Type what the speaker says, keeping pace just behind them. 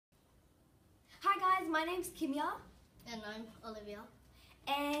my name's Kimiya. And I'm Olivia.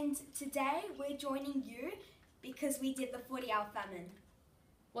 And today we're joining you because we did the 40-hour famine.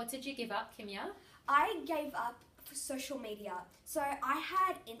 What did you give up, Kimiya? I gave up for social media. So I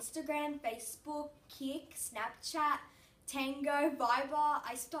had Instagram, Facebook, Kik, Snapchat, Tango, Viber.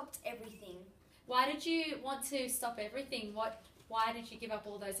 I stopped everything. Why did you want to stop everything? Why did you give up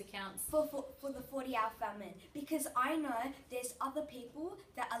all those accounts? For the 40-hour famine. Because I know there's other people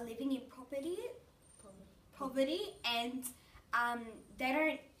that are living in poverty and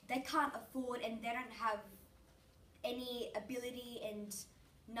they can't afford and they don't have any ability and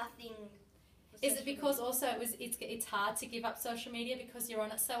nothing. Is it because also it's hard to give up social media because you're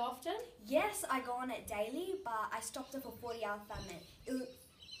on it so often? Yes, I go on it daily, but I stopped it for 40-hour famine. It was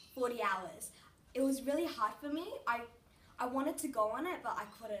 40 hours. It was really hard for me. I wanted to go on it, but I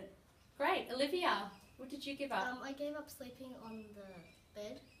couldn't. Great. Olivia, what did you give up? I gave up sleeping on the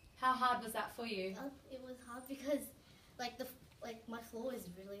bed. How hard was that for you? It was hard because my floor is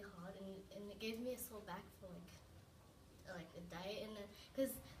really hard and it gave me a sore back for like a day, and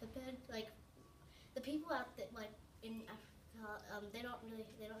because the bed, like the people out there in Africa, they don't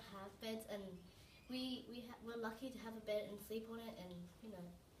have beds, and we're lucky to have a bed and sleep on it, and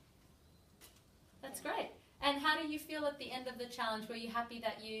That's great. And how do you feel at the end of the challenge? Were you happy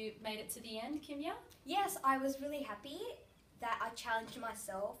that you made it to the end, Kimiya? Yes, I was really happy that I challenged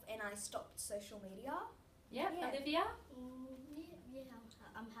myself and I stopped social media. Yeah. Olivia?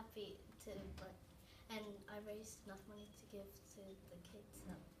 I'm happy to, and I raised enough money to give to the kids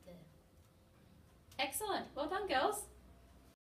up there. Excellent. Well done, girls.